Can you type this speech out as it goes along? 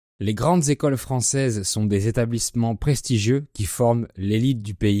Les grandes écoles françaises sont des établissements prestigieux qui forment l'élite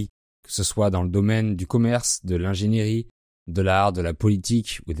du pays, que ce soit dans le domaine du commerce, de l'ingénierie, de l'art, de la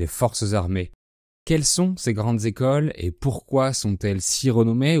politique ou des forces armées. Quelles sont ces grandes écoles et pourquoi sont-elles si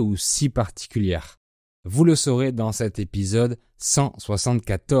renommées ou si particulières? Vous le saurez dans cet épisode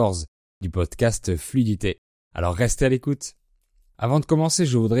 174 du podcast Fluidité. Alors restez à l'écoute. Avant de commencer,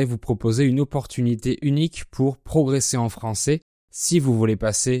 je voudrais vous proposer une opportunité unique pour progresser en français si vous voulez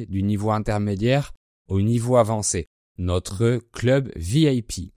passer du niveau intermédiaire au niveau avancé, notre club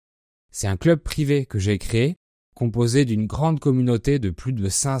VIP. C'est un club privé que j'ai créé, composé d'une grande communauté de plus de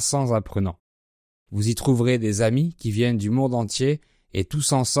 500 apprenants. Vous y trouverez des amis qui viennent du monde entier et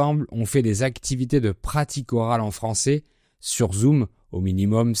tous ensemble, on fait des activités de pratique orale en français sur Zoom au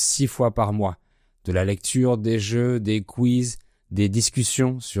minimum 6 fois par mois. De la lecture, des jeux, des quiz, des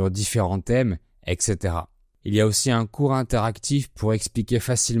discussions sur différents thèmes, etc. Il y a aussi un cours interactif pour expliquer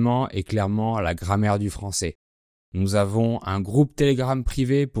facilement et clairement la grammaire du français. Nous avons un groupe Télégram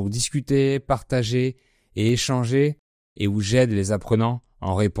privé pour discuter, partager et échanger et où j'aide les apprenants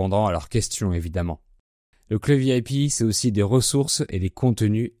en répondant à leurs questions évidemment. Le club VIP, c'est aussi des ressources et des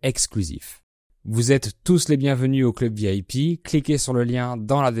contenus exclusifs. Vous êtes tous les bienvenus au club VIP, cliquez sur le lien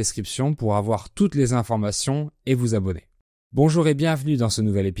dans la description pour avoir toutes les informations et vous abonner. Bonjour et bienvenue dans ce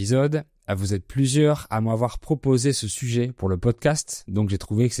nouvel épisode. Vous êtes plusieurs à m'avoir proposé ce sujet pour le podcast, donc j'ai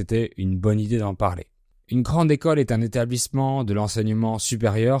trouvé que c'était une bonne idée d'en parler. Une grande école est un établissement de l'enseignement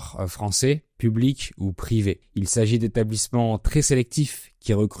supérieur français, public ou privé. Il s'agit d'établissements très sélectifs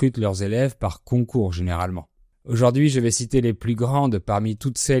qui recrutent leurs élèves par concours généralement. Aujourd'hui, je vais citer les plus grandes parmi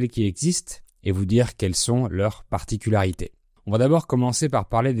toutes celles qui existent et vous dire quelles sont leurs particularités. On va d'abord commencer par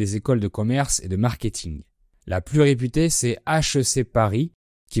parler des écoles de commerce et de marketing. La plus réputée, c'est HEC Paris,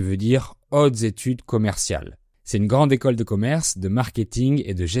 qui veut dire Hautes études commerciales. C'est une grande école de commerce, de marketing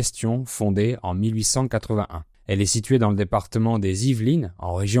et de gestion fondée en 1881. Elle est située dans le département des Yvelines,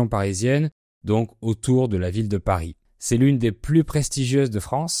 en région parisienne, donc autour de la ville de Paris. C'est l'une des plus prestigieuses de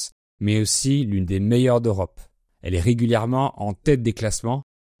France, mais aussi l'une des meilleures d'Europe. Elle est régulièrement en tête des classements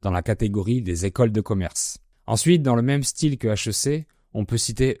dans la catégorie des écoles de commerce. Ensuite, dans le même style que HEC, on peut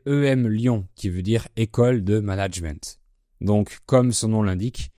citer EM Lyon, qui veut dire école de management. Donc, comme son nom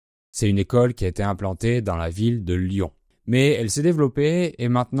l'indique, c'est une école qui a été implantée dans la ville de Lyon. Mais elle s'est développée et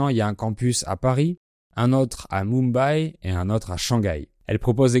maintenant il y a un campus à Paris, un autre à Mumbai et un autre à Shanghai. Elle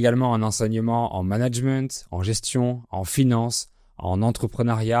propose également un enseignement en management, en gestion, en finance, en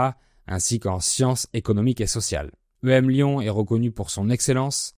entrepreneuriat, ainsi qu'en sciences économiques et sociales. EM Lyon est reconnue pour son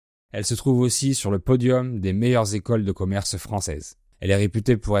excellence. Elle se trouve aussi sur le podium des meilleures écoles de commerce françaises. Elle est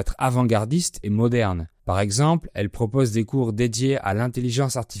réputée pour être avant-gardiste et moderne. Par exemple, elle propose des cours dédiés à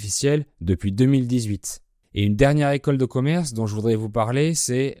l'intelligence artificielle depuis 2018. Et une dernière école de commerce dont je voudrais vous parler,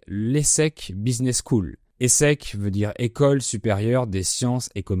 c'est l'ESSEC Business School. ESSEC veut dire École supérieure des sciences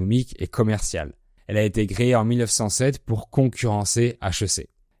économiques et commerciales. Elle a été créée en 1907 pour concurrencer HEC.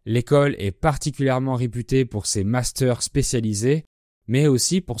 L'école est particulièrement réputée pour ses masters spécialisés, mais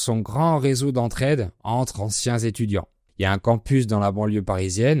aussi pour son grand réseau d'entraide entre anciens étudiants. Il y a un campus dans la banlieue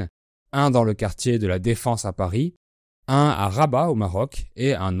parisienne, un dans le quartier de la Défense à Paris, un à Rabat au Maroc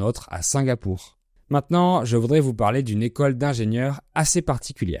et un autre à Singapour. Maintenant, je voudrais vous parler d'une école d'ingénieurs assez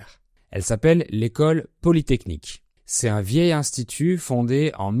particulière. Elle s'appelle l'école Polytechnique. C'est un vieil institut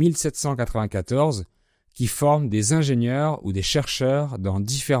fondé en 1794 qui forme des ingénieurs ou des chercheurs dans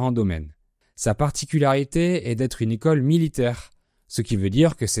différents domaines. Sa particularité est d'être une école militaire, ce qui veut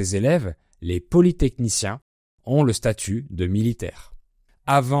dire que ses élèves, les polytechniciens, ont le statut de militaire.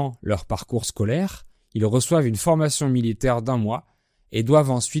 Avant leur parcours scolaire, ils reçoivent une formation militaire d'1 mois et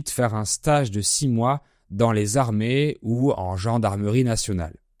doivent ensuite faire un stage de 6 mois dans les armées ou en gendarmerie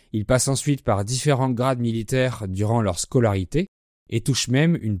nationale. Ils passent ensuite par différents grades militaires durant leur scolarité et touchent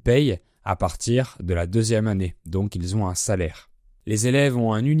même une paye à partir de la 2e année, donc ils ont un salaire. Les élèves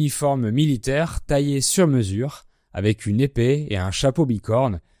ont un uniforme militaire taillé sur mesure avec une épée et un chapeau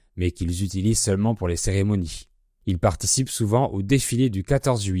bicorne, mais qu'ils utilisent seulement pour les cérémonies. Ils participent souvent au défilé du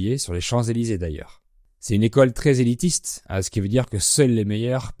 14 juillet sur les Champs-Élysées d'ailleurs. C'est une école très élitiste, ce qui veut dire que seuls les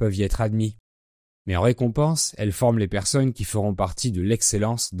meilleurs peuvent y être admis. Mais en récompense, elle forme les personnes qui feront partie de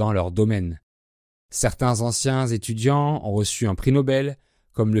l'excellence dans leur domaine. Certains anciens étudiants ont reçu un prix Nobel,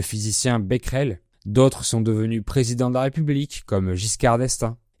 comme le physicien Becquerel. D'autres sont devenus présidents de la République, comme Giscard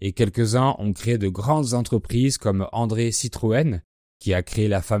d'Estaing. Et quelques-uns ont créé de grandes entreprises comme André Citroën, qui a créé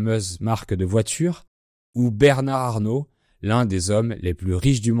la fameuse marque de voitures, ou Bernard Arnault, l'un des hommes les plus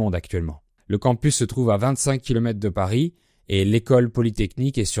riches du monde actuellement. Le campus se trouve à 25 km de Paris et l'école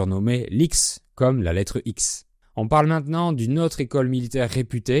polytechnique est surnommée l'X, comme la lettre X. On parle maintenant d'une autre école militaire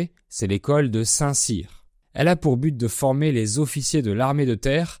réputée, c'est l'école de Saint-Cyr. Elle a pour but de former les officiers de l'armée de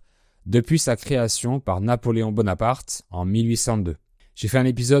terre depuis sa création par Napoléon Bonaparte en 1802. J'ai fait un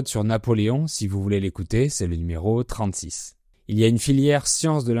épisode sur Napoléon, si vous voulez l'écouter, c'est le numéro 36. Il y a une filière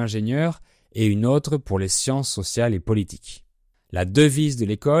sciences de l'ingénieur et une autre pour les sciences sociales et politiques. La devise de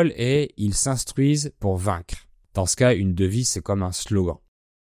l'école est « Ils s'instruisent pour vaincre ». Dans ce cas, une devise, c'est comme un slogan.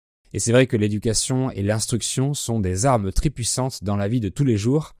 Et c'est vrai que l'éducation et l'instruction sont des armes très puissantes dans la vie de tous les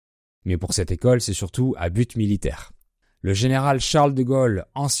jours, mais pour cette école, c'est surtout à but militaire. Le général Charles de Gaulle,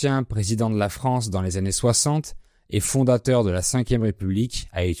 ancien président de la France dans les années 60 et fondateur de la Ve République,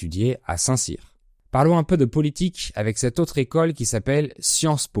 a étudié à Saint-Cyr. Parlons un peu de politique avec cette autre école qui s'appelle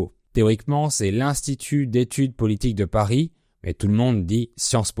Sciences Po. Théoriquement, c'est l'Institut d'études politiques de Paris, mais tout le monde dit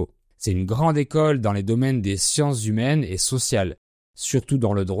Sciences Po. C'est une grande école dans les domaines des sciences humaines et sociales, surtout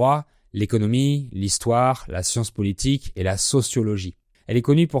dans le droit, l'économie, l'histoire, la science politique et la sociologie. Elle est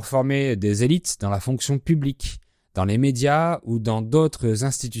connue pour former des élites dans la fonction publique, dans les médias ou dans d'autres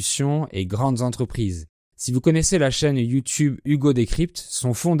institutions et grandes entreprises. Si vous connaissez la chaîne YouTube Hugo Décrypte,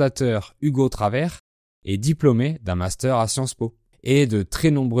 son fondateur Hugo Travers est diplômé d'un master à Sciences Po. Et de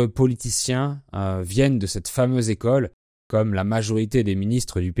très nombreux politiciens viennent de cette fameuse école, comme la majorité des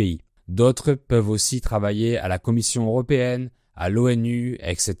ministres du pays. D'autres peuvent aussi travailler à la Commission européenne, à l'ONU,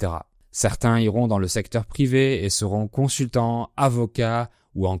 etc. Certains iront dans le secteur privé et seront consultants, avocats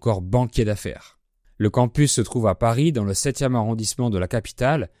ou encore banquiers d'affaires. Le campus se trouve à Paris, dans le 7e arrondissement de la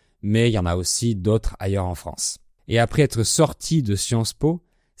capitale, mais il y en a aussi d'autres ailleurs en France. Et après être sortis de Sciences Po,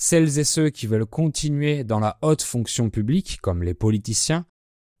 celles et ceux qui veulent continuer dans la haute fonction publique, comme les politiciens,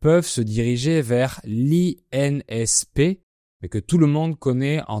 peuvent se diriger vers l'INSP, mais que tout le monde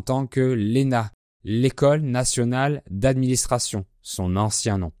connaît en tant que l'ENA, l'École nationale d'administration, son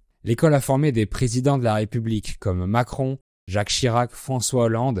ancien nom. L'école a formé des présidents de la République comme Macron, Jacques Chirac, François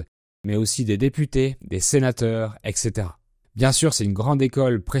Hollande, mais aussi des députés, des sénateurs, etc. Bien sûr, c'est une grande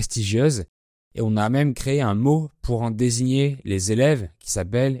école prestigieuse et on a même créé un mot pour en désigner les élèves qui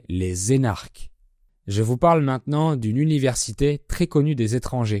s'appellent les énarques. Je vous parle maintenant d'une université très connue des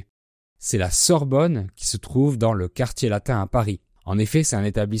étrangers. C'est la Sorbonne qui se trouve dans le quartier latin à Paris. En effet, c'est un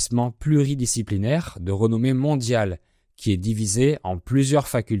établissement pluridisciplinaire de renommée mondiale qui est divisé en plusieurs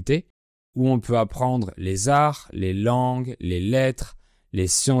facultés où on peut apprendre les arts, les langues, les lettres, les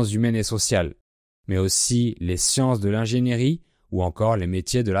sciences humaines et sociales, mais aussi les sciences de l'ingénierie ou encore les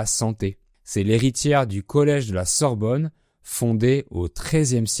métiers de la santé. C'est l'héritière du collège de la Sorbonne, fondé au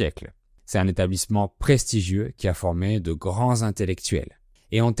XIIIe siècle. C'est un établissement prestigieux qui a formé de grands intellectuels.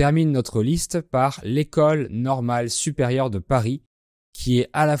 Et on termine notre liste par l'École normale supérieure de Paris, qui est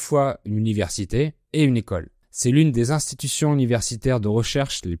à la fois une université et une école. C'est l'une des institutions universitaires de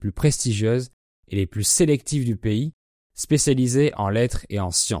recherche les plus prestigieuses et les plus sélectives du pays, spécialisée en lettres et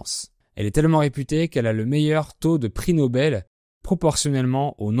en sciences. Elle est tellement réputée qu'elle a le meilleur taux de prix Nobel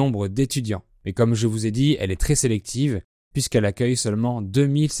proportionnellement au nombre d'étudiants. Mais comme je vous ai dit, elle est très sélective puisqu'elle accueille seulement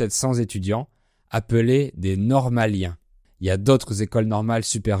 2700 étudiants, appelés des normaliens. Il y a d'autres écoles normales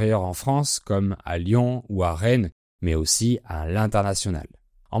supérieures en France, comme à Lyon ou à Rennes, mais aussi à l'international.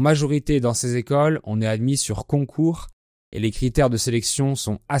 En majorité, dans ces écoles, on est admis sur concours et les critères de sélection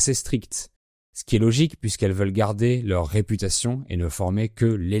sont assez stricts, ce qui est logique puisqu'elles veulent garder leur réputation et ne former que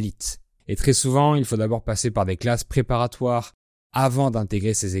l'élite. Et très souvent, il faut d'abord passer par des classes préparatoires avant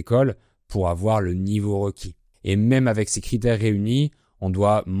d'intégrer ces écoles pour avoir le niveau requis. Et même avec ces critères réunis, on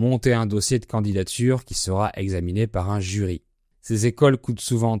doit monter un dossier de candidature qui sera examiné par un jury. Ces écoles coûtent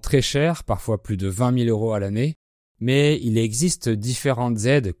souvent très cher, parfois plus de 20 000 € à l'année, mais il existe différentes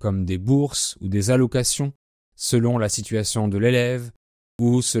aides comme des bourses ou des allocations selon la situation de l'élève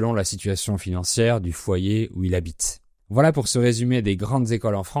ou selon la situation financière du foyer où il habite. Voilà pour ce résumé des grandes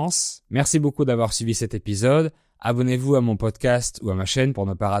écoles en France. Merci beaucoup d'avoir suivi cet épisode. Abonnez-vous à mon podcast ou à ma chaîne pour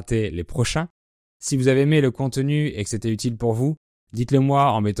ne pas rater les prochains. Si vous avez aimé le contenu et que c'était utile pour vous, dites-le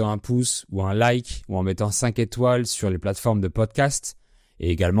moi en mettant un pouce ou un like ou en mettant 5 étoiles sur les plateformes de podcast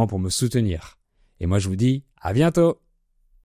et également pour me soutenir. Et moi je vous dis à bientôt!